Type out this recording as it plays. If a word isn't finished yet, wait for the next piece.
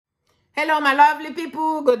Hello, my lovely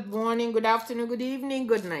people. Good morning, good afternoon, good evening,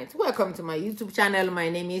 good night. Welcome to my YouTube channel. My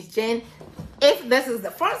name is Jane. If this is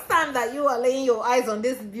the first time that you are laying your eyes on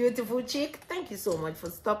this beautiful chick, thank you so much for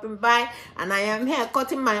stopping by. And I am here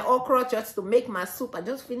cutting my okra just to make my soup. I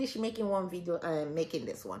just finished making one video. I am making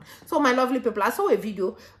this one. So, my lovely people, I saw a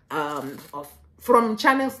video from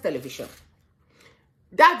Channels Television.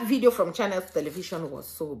 That video from Channels Television was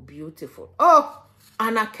so beautiful. Oh,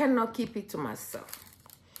 and I cannot keep it to myself.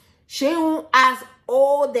 Shehu asked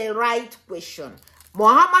all the right questions.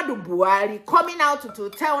 Muhammadu Buhari coming out to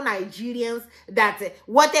tell Nigerians that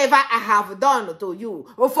whatever I have done to you,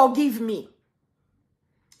 forgive me.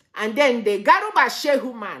 And then the Garuba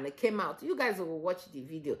Shehu man came out. You guys will watch the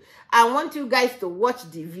video. I want you guys to watch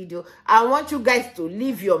the video. I want you guys to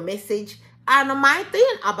leave your message. And my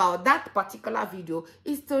thing about that particular video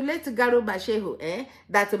is to let Garuba Shehu,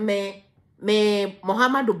 that may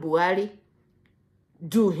Muhammadu Buhari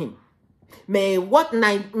do him. May what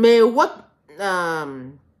Muhammadu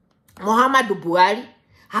Buhari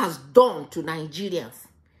has done to Nigerians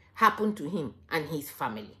happen to him and his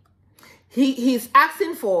family. He's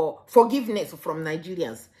asking for forgiveness from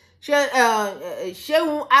Nigerians.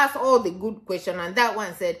 Shehu asked all the good questions, and that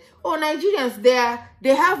one said, "Oh, Nigerians,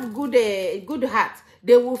 they have good heart.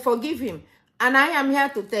 They will forgive him." And I am here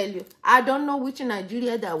to tell you, I don't know which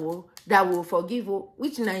Nigeria that will forgive,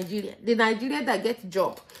 which Nigeria, the Nigeria that gets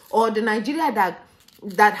job, or the Nigeria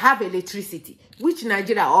that have electricity, which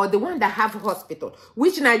Nigeria, or the one that have hospital,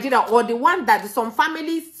 which Nigeria, or the one that some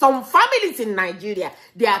families in Nigeria,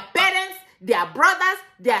 their parents, their brothers,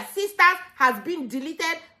 their sisters has been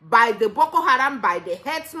deleted by the Boko Haram, by the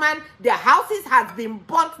headsman, their houses has been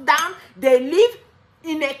burnt down, they live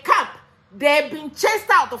in a camp. They've been chased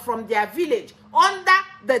out from their village under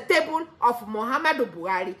the table of Muhammadu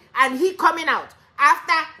Buhari, and he coming out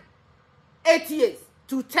after 8 years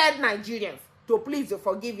to tell Nigerians to please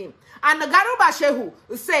forgive him. And Garuba Shehu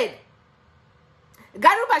said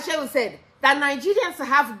that Nigerians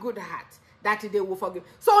have good heart, that they will forgive.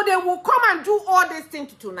 So they will come and do all these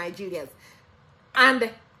things to Nigerians. And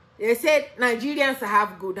they said Nigerians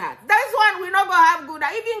have good heart. That's why we not gonna have good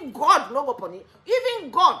heart. Even God no go punish. Even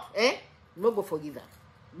God, no go forgive them.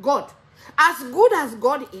 God, as good as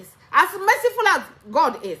God is, as merciful as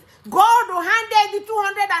God is, God handed the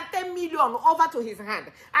 210 million over to his hand,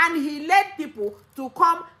 and he led people to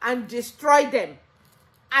come and destroy them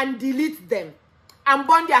and delete them and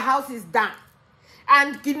burn their houses down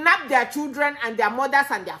and kidnap their children and their mothers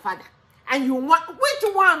and their father. And you want, which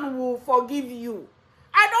one will forgive you?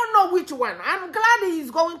 I don't know which one. I'm glad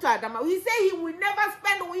he's going to Adama. He said he will never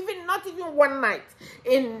spend not even one night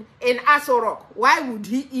in Aso Rock. Why would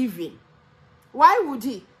he even? Why would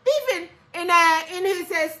he? Even in his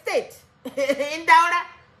state, in Daura,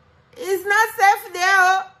 it's not safe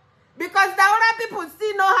there. Because Daura people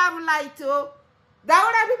still don't have light.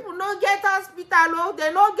 Daura people don't get hospital.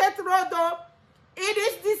 They don't get road. It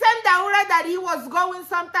is the same Daura that he was going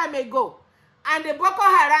some time ago. And the Boko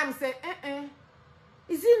Haram said,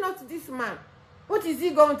 is he not this man? What is he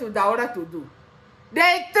going to Daura to do?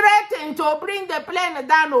 They threatened to bring the plane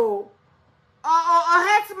down. Or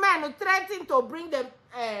headsman threatened to bring the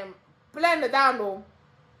plane down.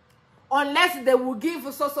 Unless they will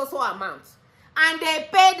give so amounts. And they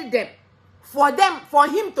paid them for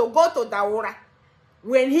him to go to Daura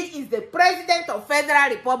when he is the president of Federal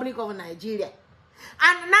Republic of Nigeria.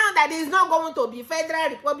 And now that he's not going to be Federal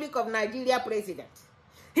Republic of Nigeria president,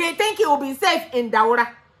 he think he will be safe in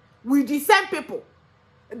Daura with the same people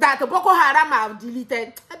that Boko Haram have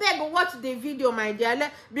deleted. I beg, watch the video, my dear,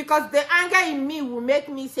 because the anger in me will make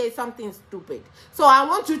me say something stupid. So I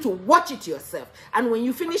want you to watch it yourself. And when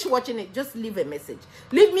you finish watching it, just leave a message.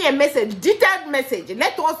 Leave me a message, detailed message.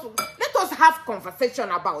 Let us have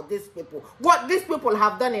conversation about these people. What these people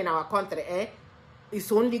have done in our country,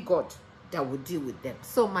 it's only God that will deal with them.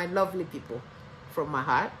 So my lovely people, from my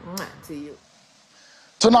heart to you.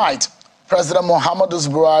 Tonight, President Muhammadu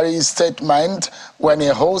Buhari's statement when he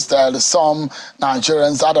hosted some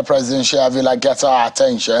Nigerians at the presidential villa get our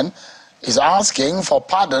attention is asking for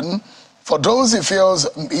pardon for those he feels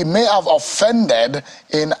he may have offended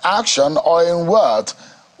in action or in word.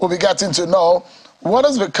 We'll be getting to know what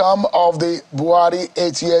has become of the Buhari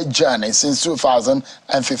 8-year journey since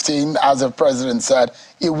 2015. As the president said,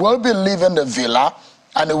 he will be leaving the villa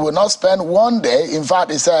and he will not spend one day. In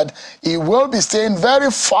fact, he said he will be staying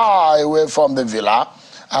very far away from the villa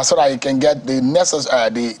so that he can get the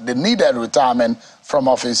needed retirement from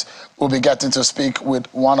office. We'll be getting to speak with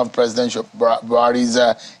one of President Buhari's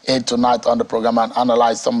aides tonight on the program and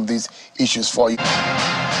analyze some of these issues for you.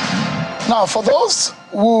 Now, for those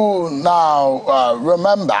who now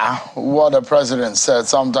remember what the president said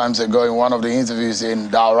some time ago in one of the interviews in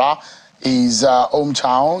Daura, his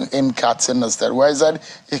hometown in Katsina State, where he said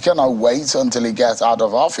he cannot wait until he gets out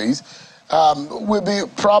of office, we'll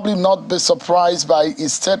probably not be surprised by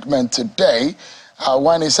his statement today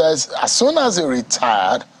when he says as soon as he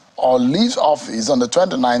retired or leaves office on the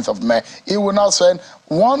 29th of May, he will not spend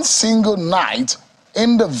one single night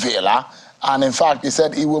in the villa. And in fact, he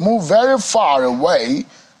said he will move very far away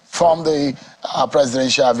from the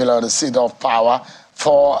presidential villa, the seat of power,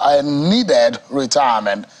 for a needed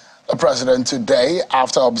retirement. The president today,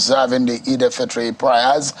 after observing the Eid al-Fitr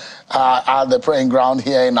prayers at the praying ground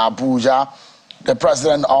here in Abuja, the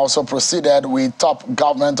president also proceeded with top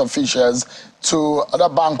government officials to the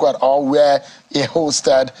banquet hall where he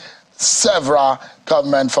hosted several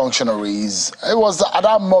government functionaries. It was at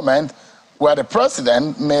that moment where the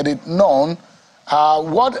president made it known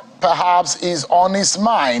what perhaps is on his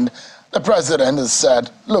mind. The president has said,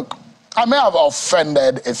 look, I may have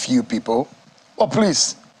offended a few people, but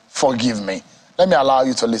please forgive me. Let me allow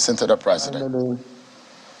you to listen to the president. Finally,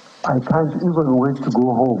 I can't even wait to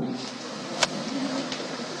go home.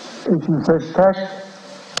 If you said that,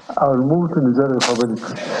 I'll move to Niger Republic.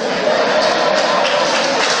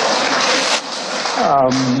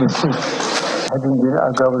 Having been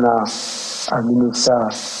a governor, a minister,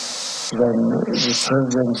 then the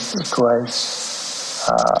president twice,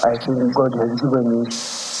 I think God has given me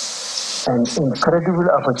an incredible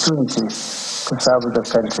opportunity to serve the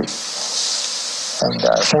country. And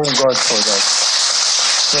thank God for that.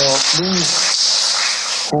 So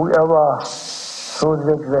please, whoever thought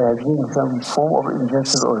that there has been some form of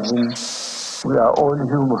injustice on him, we are all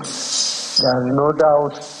human. There is no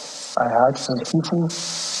doubt I hurt some people,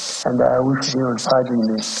 and I wish they would pardon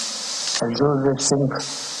me. And those that think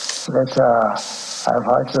that I've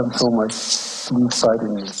hurt them so much, please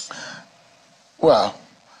pardon me. Well,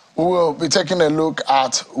 we will be taking a look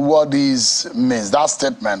at what this means, that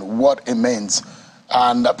statement, what it means,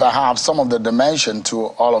 and perhaps some of the dimension to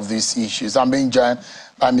all of these issues. I'm being joined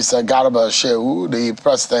by Mr. Garba Shehu, the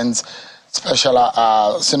President's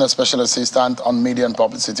Senior Special Assistant on Media and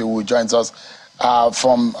Publicity, who joins us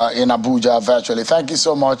from in Abuja virtually. Thank you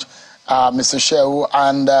so much, Mr. Shehu,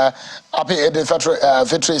 and happy Eid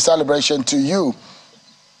al-Fitr celebration to you.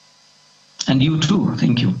 And you too.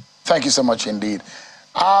 Thank you. Thank you so much indeed.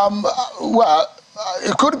 Well,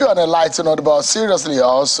 it could be on a lighter note, but seriously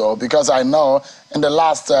also, because I know in the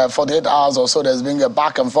last 48 hours or so, there's been a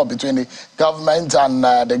back and forth between the government and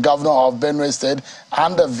the governor of Benue State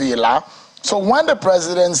and the villa. So when the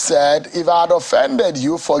president said, if I had offended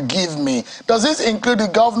you, forgive me, does this include the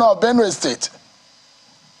governor of Benue State?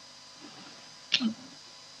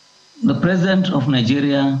 The president of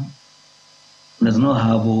Nigeria does not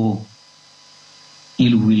have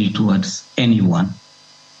ill will towards anyone.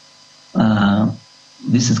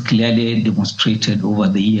 This is clearly demonstrated over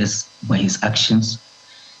the years by his actions.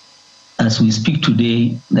 As we speak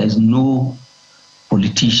today, there is no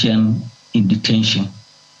politician in detention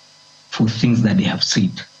for things that they have said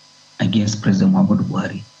against President Muhammadu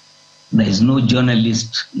Buhari. There is no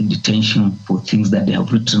journalist in detention for things that they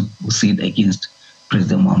have written or said against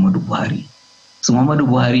President Muhammadu Buhari. So Muhammadu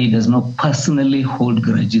Buhari does not personally hold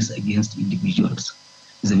grudges against individuals.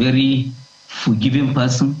 He's a very forgiving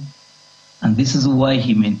person, and this is why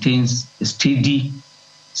he maintains a steady,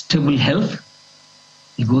 stable health.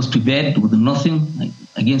 He goes to bed with nothing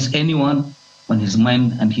against anyone on his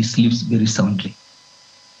mind, and he sleeps very soundly.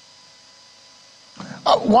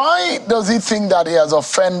 Why does he think that he has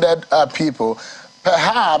offended people?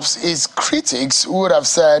 Perhaps his critics would have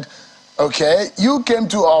said, okay, you came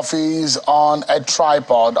to office on a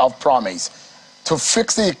tripod of promise to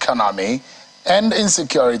fix the economy, end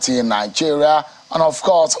insecurity in Nigeria, and of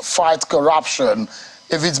course, fight corruption.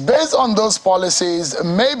 If it's based on those policies,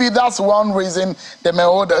 maybe that's one reason they may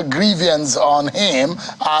hold a grievance on him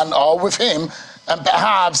or with him, and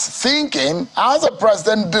perhaps thinking, as the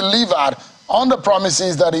president delivered on the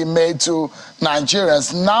promises that he made to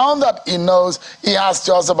Nigerians, now that he knows he has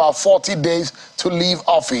just about 40 days to leave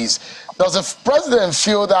office, does the president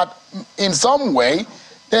feel that in some way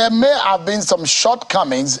there may have been some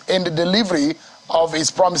shortcomings in the delivery of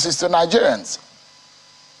his promises to Nigerians?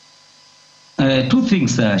 Two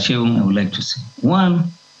things, Sheung, I would like to say.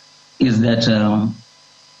 One is that,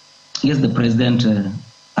 yes, the president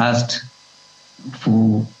asked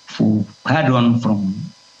for pardon from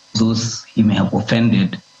those he may have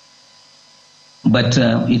offended. But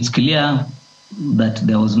it's clear that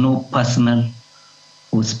there was no personal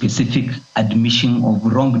or specific admission of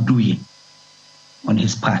wrongdoing on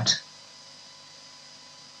his part.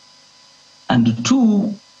 And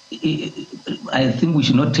two, I think we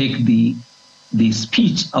should not take the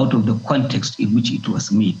speech out of the context in which it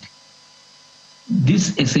was made.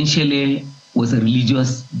 This essentially was a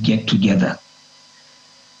religious get-together.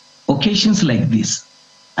 Occasions like this,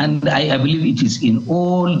 and I believe it is in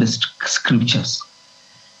all the scriptures,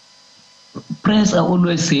 prayers are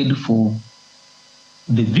always said for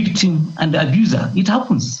the victim and the abuser. It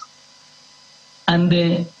happens.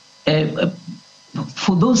 And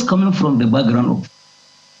for those coming from the background of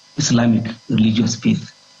Islamic religious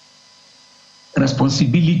faith,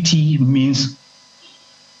 responsibility means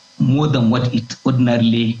more than what it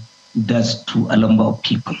ordinarily does to a number of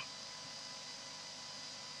people.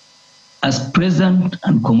 As President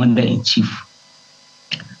and Commander-in-Chief,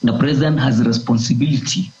 the President has a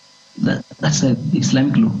responsibility, that's the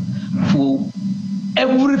Islamic law, for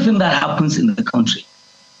everything that happens in the country,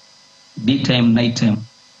 daytime, nighttime,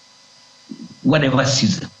 whatever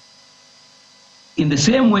season. In the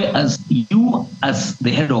same way as you, as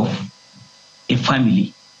the head of a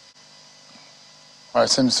family, there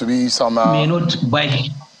seems to be some may not by,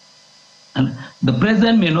 and the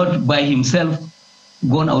president may not by himself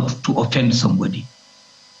gone out to offend somebody,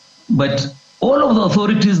 but all of the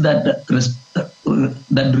authorities that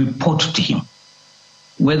report to him,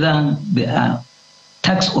 whether they are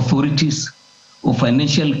tax authorities or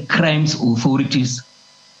financial crimes authorities,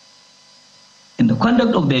 in the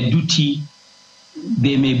conduct of their duty,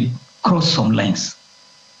 they may cross some lines.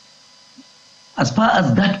 As far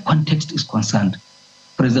as that context is concerned,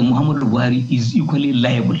 President Muhammadu Buhari is equally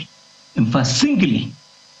liable, in fact, singly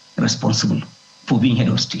responsible for being head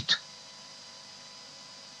of state.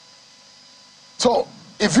 So,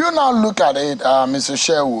 if you now look at it, Mr.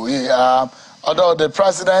 Shehu, although the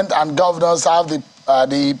president and governors have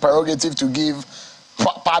the prerogative to give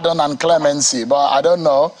pardon and clemency, but I don't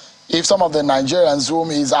know if some of the Nigerians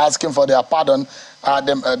whom he's asking for their pardon,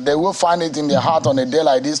 they will find it in their heart on a day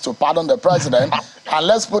like this to pardon the president. And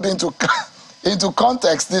let's put into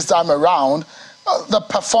context this time around the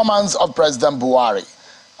performance of President Buhari.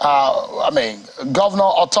 I mean, Governor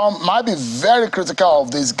Otom might be very critical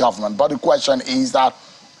of this government, but the question is that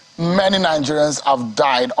many Nigerians have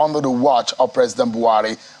died under the watch of President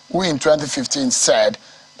Buhari, who in 2015 said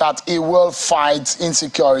that he will fight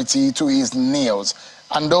insecurity to his nails.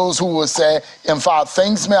 And those who will say, in fact,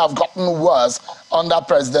 things may have gotten worse under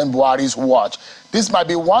President Buhari's watch. This might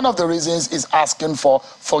be one of the reasons he's asking for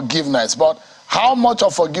forgiveness. But how much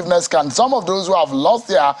of forgiveness can some of those who have lost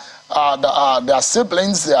their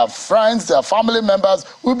siblings, their friends, their family members,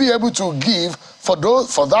 will be able to give for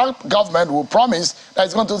that government who promised that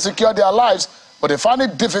it's going to secure their lives, but they find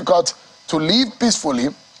it difficult to live peacefully?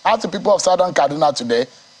 As the people of Southern Kaduna today,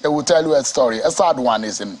 they will tell you a story, a sad one,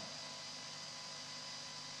 isn't it?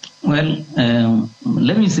 Well,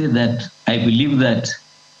 let me say that I believe that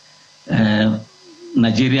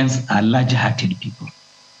Nigerians are large-hearted people.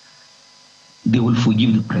 They will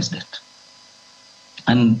forgive the president.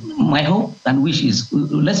 And my hope and wish is,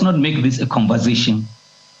 let's not make this a conversation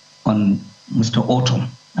on Mr. Otom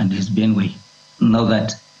and his Benue, now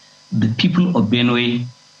that the people of Benue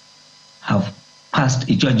have passed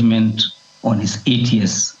a judgment on his 8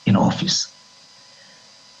 years in office.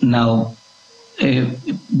 Now,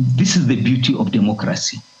 this is the beauty of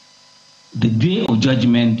democracy. The day of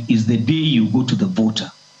judgment is the day you go to the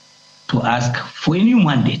voter to ask for a new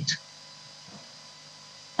mandate.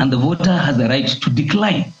 And the voter has the right to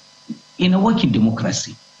decline in a working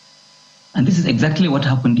democracy. And this is exactly what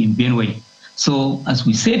happened in Benue. So, as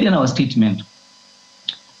we said in our statement,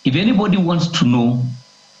 if anybody wants to know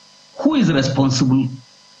who is responsible,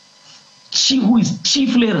 who is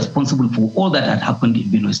chiefly responsible for all that had happened in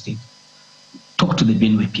Benue State, talk to the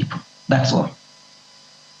Benue people. That's all.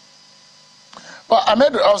 Well,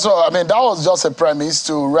 that was just a premise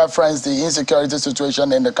to reference the insecurity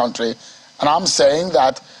situation in the country. And I'm saying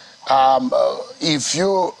that if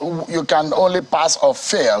you can only pass or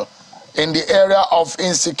fail in the area of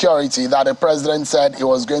insecurity that the president said he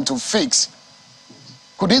was going to fix,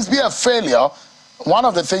 could this be a failure? One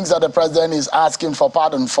of the things that the president is asking for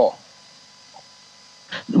pardon for.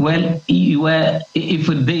 Well,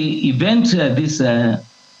 if the event this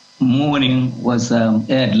morning was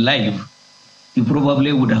aired live, you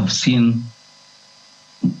probably would have seen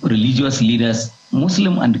religious leaders,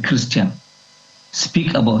 Muslim and Christian,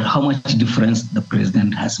 speak about how much difference the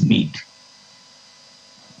president has made.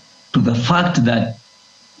 To the fact that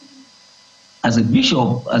as a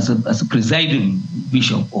bishop, as a presiding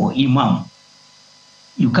bishop or imam,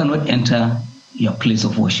 you cannot enter your place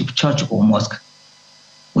of worship, church or mosque,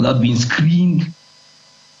 without being screened,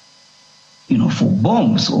 for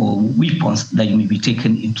bombs or weapons that you may be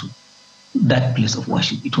taken into. that place of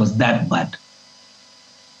worship. It was that bad.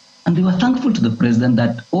 And they were thankful to the president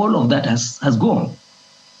that all of that has gone.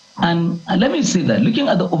 And let me say that, looking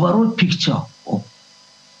at the overall picture of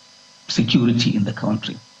security in the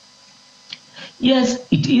country, yes,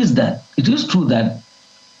 it is true that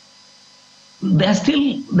there are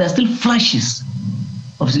still flashes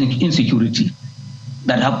of insecurity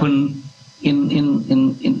that happen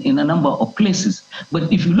in a number of places.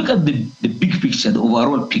 But if you look at the big picture, the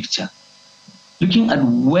overall picture, looking at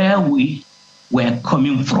where we were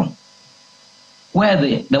coming from, where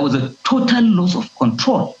there was a total loss of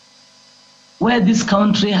control, where this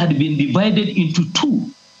country had been divided into two,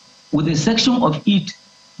 with a section of it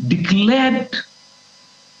declared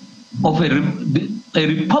of a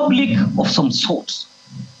republic of some sort,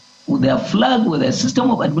 with their flag, with their system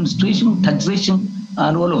of administration, taxation,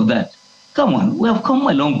 and all of that. Come on, we have come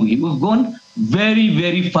a long way. We've gone very,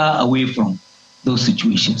 very far away from those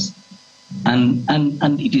situations. And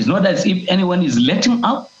it is not as if anyone is letting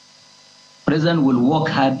up. President will work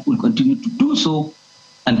hard, will continue to do so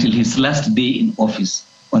until his last day in office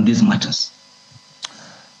on these matters.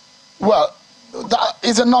 Well, that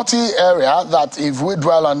is a knotty area that if we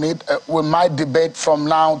dwell on it, we might debate from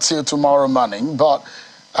now till tomorrow morning. But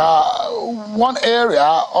one area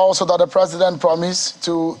also that the president promised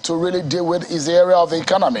to really deal with is the area of the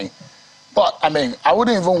economy. But, I mean, I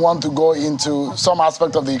wouldn't even want to go into some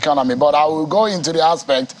aspect of the economy, but I will go into the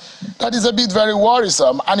aspect that is a bit very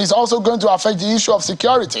worrisome, and it's also going to affect the issue of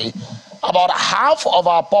security. About half of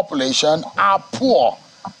our population are poor.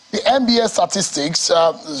 The NBA statistics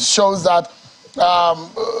shows that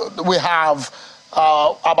we have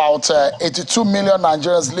about 82 million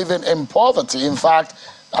Nigerians living in poverty. In fact,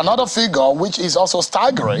 another figure, which is also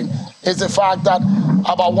staggering, is the fact that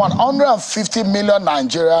about 150 million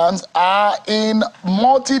Nigerians are in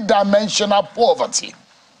multi-dimensional poverty.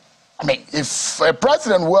 I mean, if a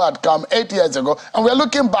president were to come 8 years ago, and we're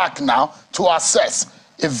looking back now to assess,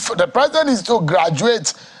 if the president is to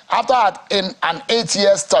graduate after an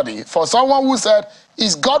 8-year study, for someone who said,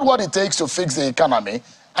 is God what it takes to fix the economy,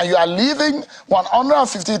 and you are leaving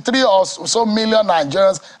 153 or so million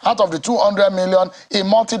Nigerians out of the 200 million in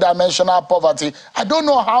multidimensional poverty, I don't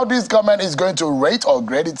know how this government is going to rate or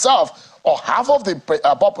grade itself, or half of the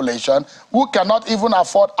population who cannot even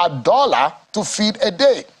afford $1 to feed a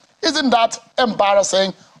day. Isn't that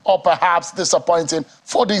embarrassing or perhaps disappointing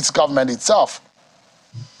for this government itself?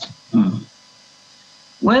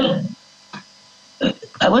 Well,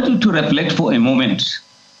 I want you to reflect for a moment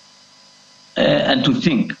and to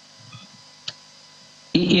think.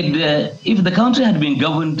 If the country had been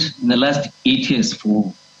governed in the last 8 years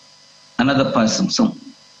for another person,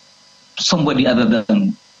 somebody other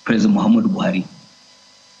than President Muhammadu Buhari,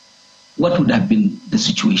 what would have been the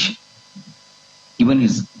situation? Given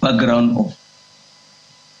his background of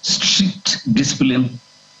strict discipline,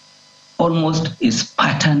 almost a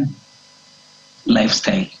Spartan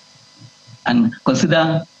lifestyle, and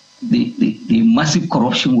consider the massive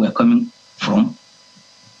corruption we're coming from,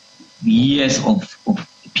 the years of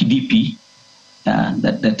PDP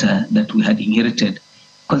that we had inherited.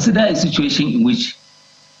 Consider a situation in which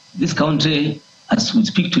this country, as we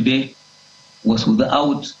speak today, was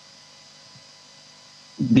without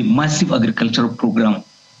the massive agricultural program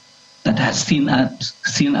that has seen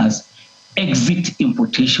us exit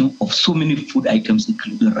importation of so many food items,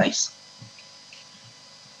 including rice.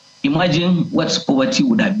 Imagine what poverty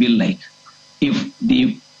would have been like if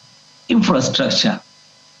the infrastructure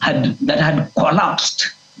that had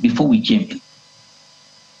collapsed before we came in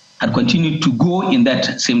had continued to go in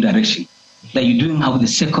that same direction. Like you didn't have the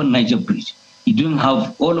second Niger bridge. You didn't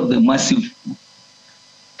have all of the massive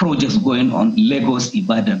projects going on, Lagos,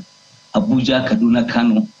 Ibadan, Abuja, Kaduna,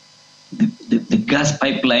 Kano, the gas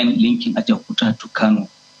pipeline linking Ajaokuta to Kano.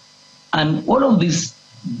 And all of these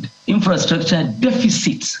infrastructure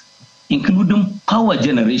deficits, including power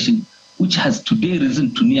generation, which has today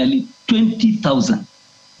risen to nearly 20,000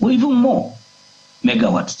 or even more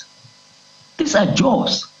megawatts. These are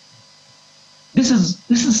jobs. This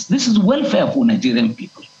is welfare for Nigerian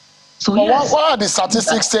people. So yes. What are the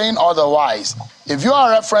statistics saying otherwise? If you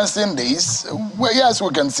are referencing these, well, yes, we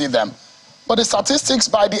can see them. But the statistics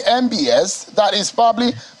by the MBS, that is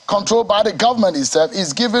probably controlled by the government itself,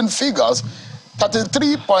 is giving figures.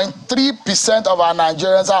 33.3% of our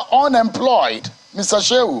Nigerians are unemployed. Mr.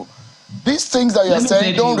 Shehu, these things that you're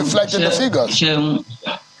saying don't reflect in the figures.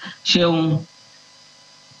 Shehu,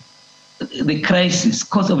 the crisis,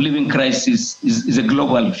 cost of living crisis, is a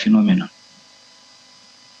global phenomenon.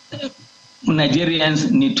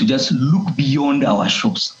 Nigerians need to just look beyond our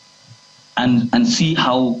shores and see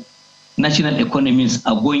how national economies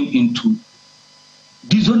are going into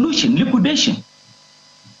dissolution, liquidation.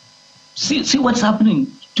 See what's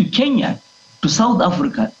happening to Kenya, to South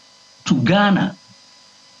Africa, to Ghana,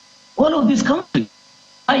 all of these countries,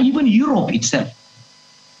 even Europe itself.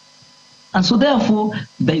 And so therefore,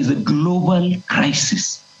 there is a global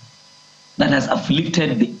crisis that has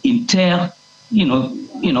afflicted the entire, global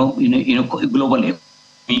economy.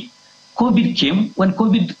 COVID came. When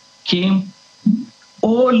COVID came,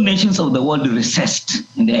 all nations of the world recessed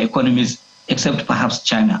in their economies, except perhaps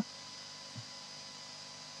China.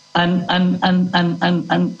 And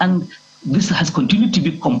this has continued to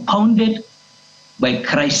be compounded by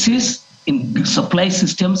crisis in supply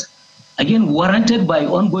systems, again warranted by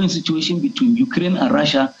ongoing situation between Ukraine and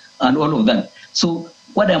Russia and all of that. So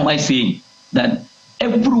what am I saying? That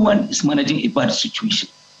everyone is managing a bad situation,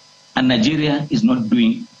 and Nigeria is not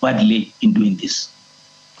doing badly in doing this.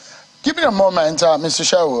 Give me a moment, Mr.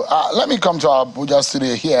 Shehu. Let me come to our Abuja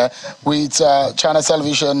studio here with China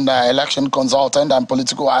Television election consultant and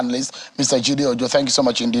political analyst, Mr. Jide Ojo. Thank you so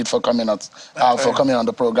much indeed for coming on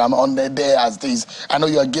the program on a day as this. I know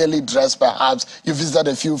you are gaily dressed, perhaps you visited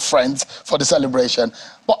a few friends for the celebration.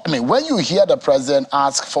 But I mean, when you hear the president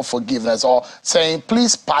ask for forgiveness or saying,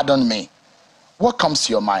 "Please pardon me," what comes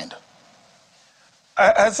to your mind?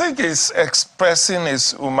 I think it's expressing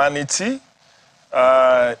his humanity.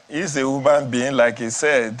 He's a human being, like he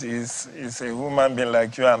said. He's a human being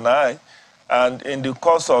like you and I. And in the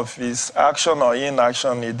course of his action or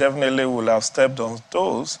inaction, he definitely will have stepped on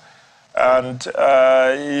toes. And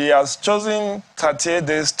he has chosen 38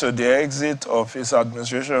 days to the exit of his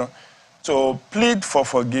administration to plead for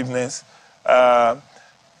forgiveness. But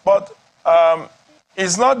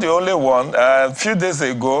he's not the only one. A few days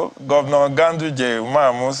ago, Governor Umar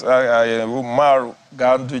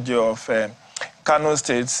Ganduje of Kano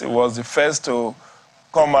State was the first to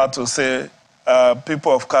come out to say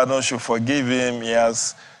people of Kano should forgive him.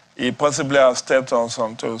 He possibly has stepped on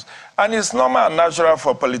some toes. And it's normal and natural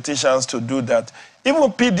for politicians to do that.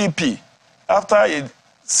 Even PDP, after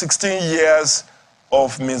 16 years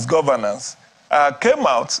of misgovernance, came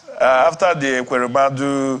out after the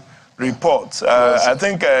Ekweremadu report. I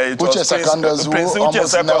think it was Prince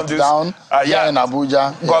almost knelt down in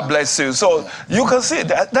Abuja. God bless you. So you can see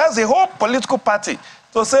that's a whole political party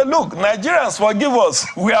to say, look, Nigerians, forgive us.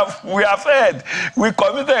 We have heard. We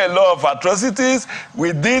committed a lot of atrocities.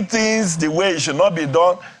 We did things the way it should not be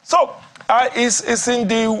done. So it's in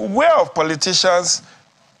the way of politicians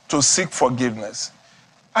to seek forgiveness.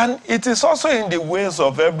 And it is also in the ways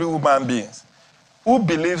of every human being who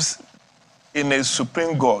believes in a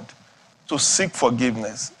supreme God to seek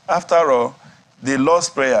forgiveness. After all, the Lord's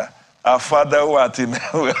Prayer, our Father who art in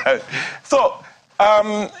heaven. So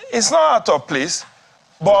it's not out of place,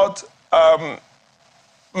 but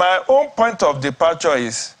my own point of departure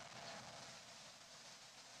is,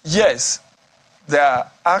 yes, there are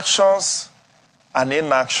actions and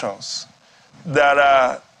inactions. There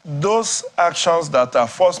are those actions that are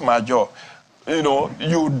force majeure.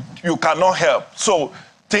 You cannot help. So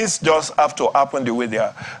things just have to happen the way they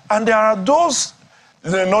are. And there are those,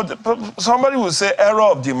 somebody will say error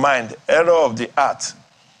of the mind, error of the heart.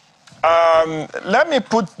 Let me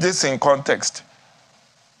put this in context.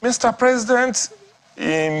 Mr. President,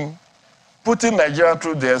 in putting Nigeria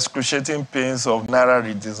through the excruciating pains of Naira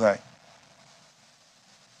redesign,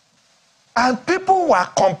 and people were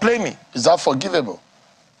complaining. Is that forgivable?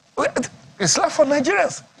 It's like for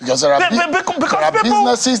Nigerians. Because there are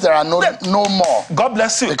businesses that are no more. God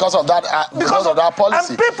bless you. Because of that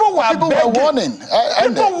policy. And people were warning.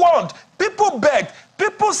 People warned. People begged.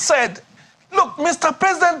 People said, look, Mr.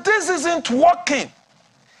 President, this isn't working.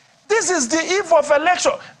 This is the eve of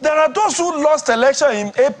election. There are those who lost election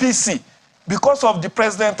in APC because of the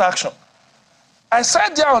president's action. I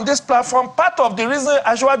said there on this platform, part of the reason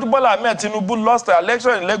Asiwaju Bola Ahmed Tinubu lost the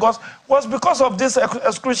election in Lagos was because of this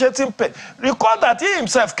excruciating pain. Recall that he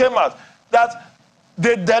himself came out, that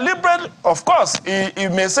they deliberately, of course, he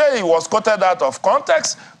may say he was quoted out of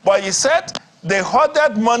context, but he said they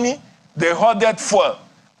hoarded money, they hoarded fuel,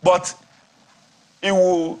 but he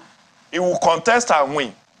will contest and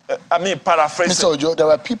win. I mean, paraphrasing. Mr. Ojo, there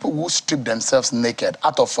were people who stripped themselves naked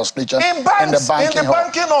out of frustration in the banking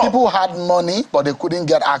hall. People had money, but they couldn't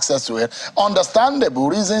get access to it. Understandable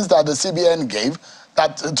reasons that the CBN gave,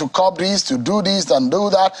 that to curb this, to do this and do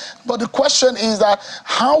that. But the question is that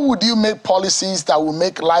how would you make policies that will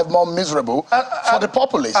make life more miserable for the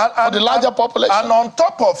populace, for the larger population? And on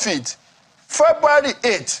top of it, February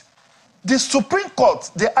 8th, the Supreme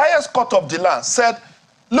Court, the highest court of the land, said,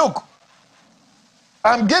 look,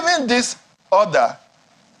 I'm giving this order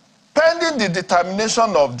pending the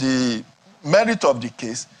determination of the merit of the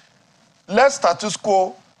case, let status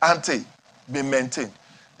quo ante be maintained.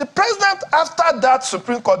 The president, after that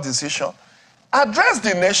Supreme Court decision, addressed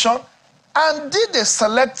the nation and did a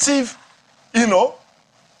selective,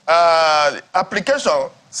 application.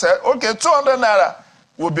 Said, okay, 200 naira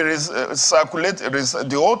will be circulated,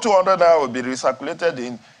 the whole 200 naira will be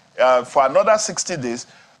recirculated for another 60 days,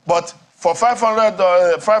 but for 500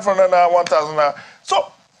 naira, 1,000 naira.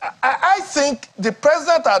 So I think the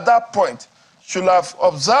president at that point should have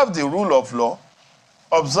observed the rule of law,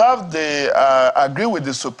 agree with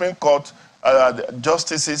the Supreme Court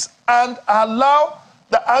justices, and allow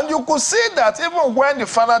and you could see that even when the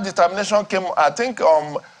final determination came, I think,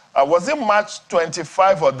 was it March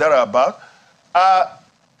 25 or thereabout,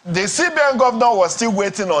 the CBN governor was still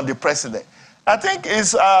waiting on the president. I think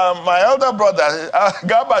it's my elder brother,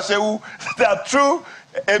 Garba Shehu, that threw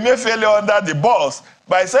Emefiele under the bus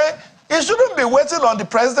by saying he shouldn't be waiting on the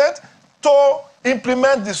president to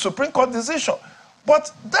implement the Supreme Court decision.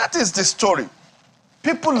 But that is the story.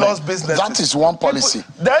 People lost business. That is one policy.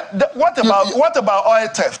 What about oil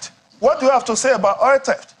theft? What do you have to say about oil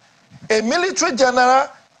theft? A military general,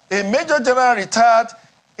 a major general retired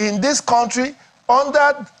in this country,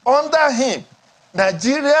 under him,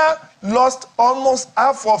 Nigeria lost almost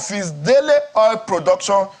half of its daily oil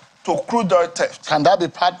production to crude oil theft. Can that be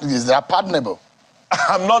is that pardonable?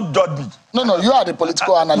 I'm not judging. No, you are the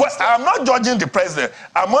political analyst. Well, I'm not judging the president.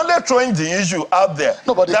 I'm only throwing the issue out there.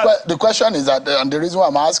 No, but the question is that, and the reason why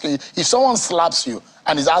I'm asking you, if someone slaps you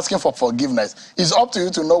and is asking for forgiveness, it's up to you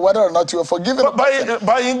to know whether or not you are forgiven.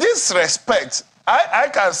 But in this respect, I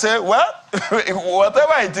can say, well,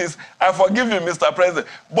 whatever it is, I forgive you, Mr. President.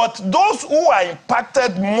 But those who are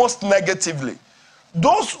impacted most negatively,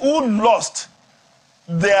 those who lost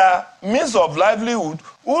their means of livelihood,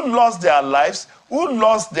 who lost their lives, who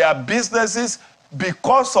lost their businesses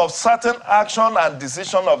because of certain action and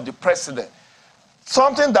decision of the president,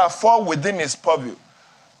 something that falls within his purview,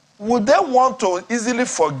 would they want to easily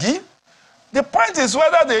forgive? The point is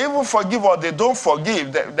whether they even forgive or they don't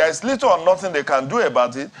forgive. There's little or nothing they can do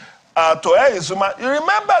about it. You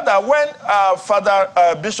remember that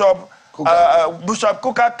when Bishop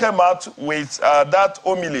Kuka came out with that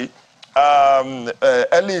homily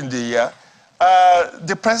early in the year,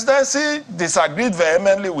 the presidency disagreed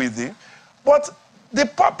vehemently with him, but the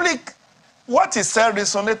public, what he said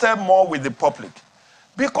resonated more with the public.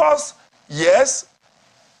 Because, yes,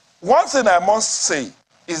 one thing I must say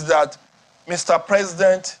is that Mr.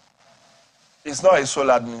 President is not a sole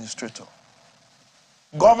administrator.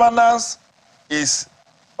 Governance is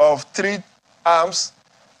of 3 arms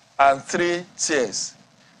and 3 tiers.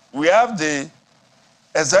 We have the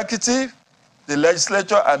executive, the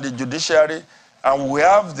legislature, and the judiciary, and we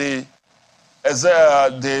have the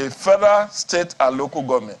federal, state, and local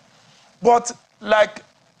government. But like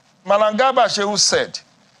Malangaba Shehu said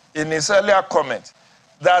in his earlier comment,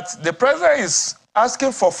 that the president is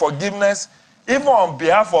asking for forgiveness even on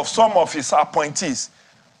behalf of some of his appointees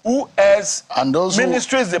who has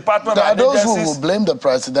ministries, departments, and agencies. There are those who will blame the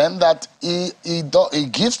president that he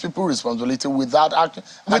gives people responsibility without acting.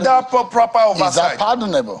 Without proper oversight. Is that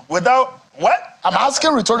pardonable? Without what? I'm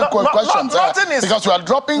asking rhetorical questions because we are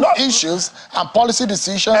dropping issues and policy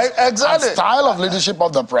decisions and style of leadership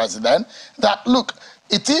of the president that, look,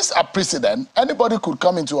 it is a precedent. Anybody could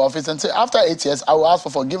come into office and say, after 8 years, I will ask for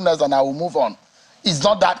forgiveness and I will move on. It's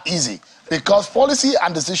not that easy because policy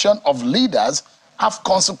and decision of leaders have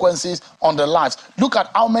consequences on their lives. Look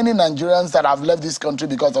at how many Nigerians that have left this country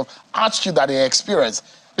because of hardship that they experience,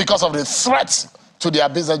 because of the threats to their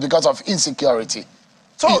business, because of insecurity.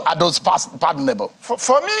 So, are those pardonable?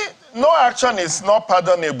 For me, no action is not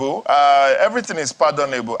pardonable. Everything is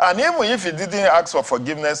pardonable. And even if he didn't ask for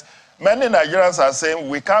forgiveness, many Nigerians are saying,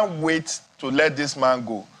 we can't wait to let this man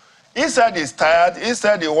go. He said he's tired. He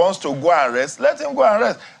said he wants to go and rest. Let him go and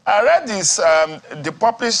rest. I read this, the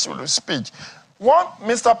published speech.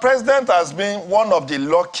 Mr. President has been one of the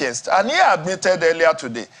luckiest, and he admitted earlier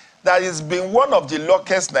today that he's been one of the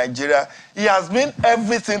luckiest Nigeria. He has been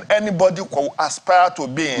everything anybody could aspire to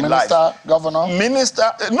be in life. Minister, governor? Minister,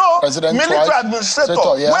 no, President military twice.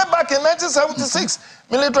 administrator. Yeah. Way back in 1976,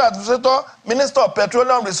 military administrator, Minister of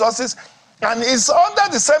Petroleum Resources, and he's under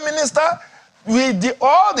the same minister with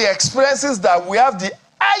all the experiences that we have, the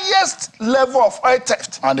highest level of oil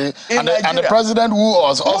theft and the president who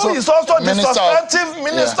was also the substantive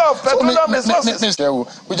minister of petroleum resources.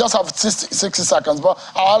 We just have 60 seconds, but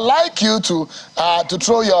I'd like you to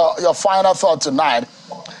throw your final thought tonight.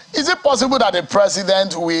 Is it possible that the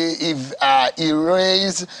president will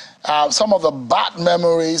erase some of the bad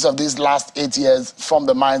memories of these last 8 years from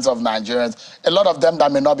the minds of Nigerians? A lot of them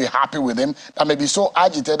that may not be happy with him, that may be so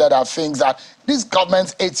agitated that thinks that this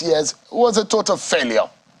government's 8 years was a total failure.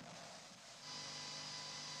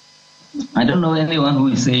 I don't know anyone who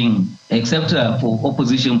is saying, except for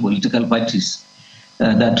opposition political parties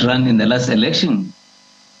that ran in the last election,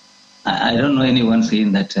 I don't know anyone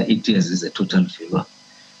saying that 8 years is a total failure.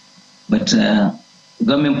 But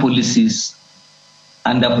government policies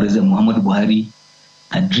under President Muhammadu Buhari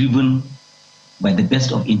are driven by the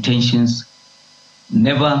best of intentions,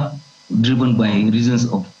 never driven by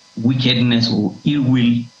reasons of wickedness or ill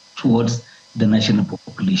will towards the national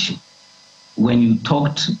population. When you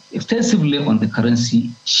talked extensively on the currency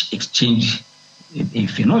exchange, a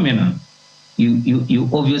phenomenon, you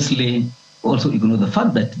obviously also ignore the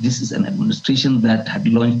fact that this is an administration that had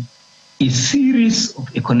launched a series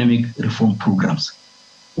of economic reform programs,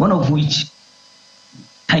 one of which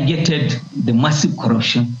targeted the massive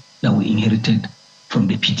corruption that we inherited from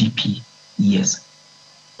the PDP years.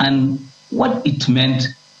 And what it meant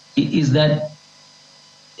is that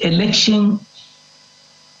election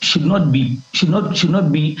should not be,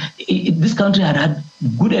 this country had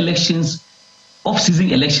good elections,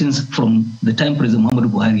 off-season elections from the time President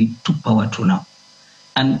Muhammadu Buhari took power to now.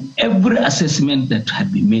 And every assessment that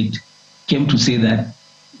had been made came to say that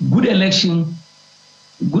good election,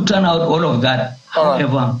 good turnout, all of that.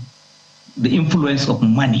 However, the influence of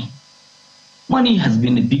money has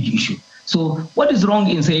been a big issue. So what is wrong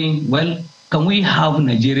in saying, well, can we have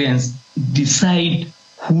Nigerians decide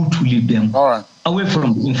who to lead them away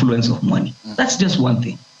from the influence of money? That's just one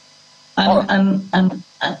thing. And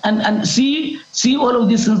see all of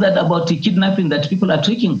these things that about the kidnapping that people are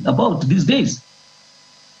talking about these days.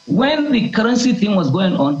 When the currency thing was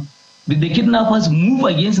going on, did the kidnappers move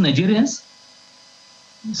against Nigerians?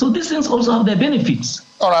 So these things also have their benefits.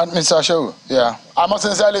 All right, Mr. Ashewu. Yeah, I must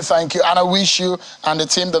sincerely thank you, and I wish you and the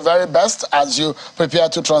team the very best as you prepare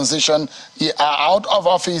to transition out of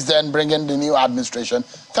office, then bring in the new administration.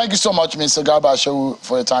 Thank you so much, Mr. Garba Ashewu,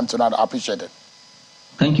 for your time tonight. I appreciate it.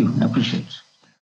 Thank you. I appreciate it.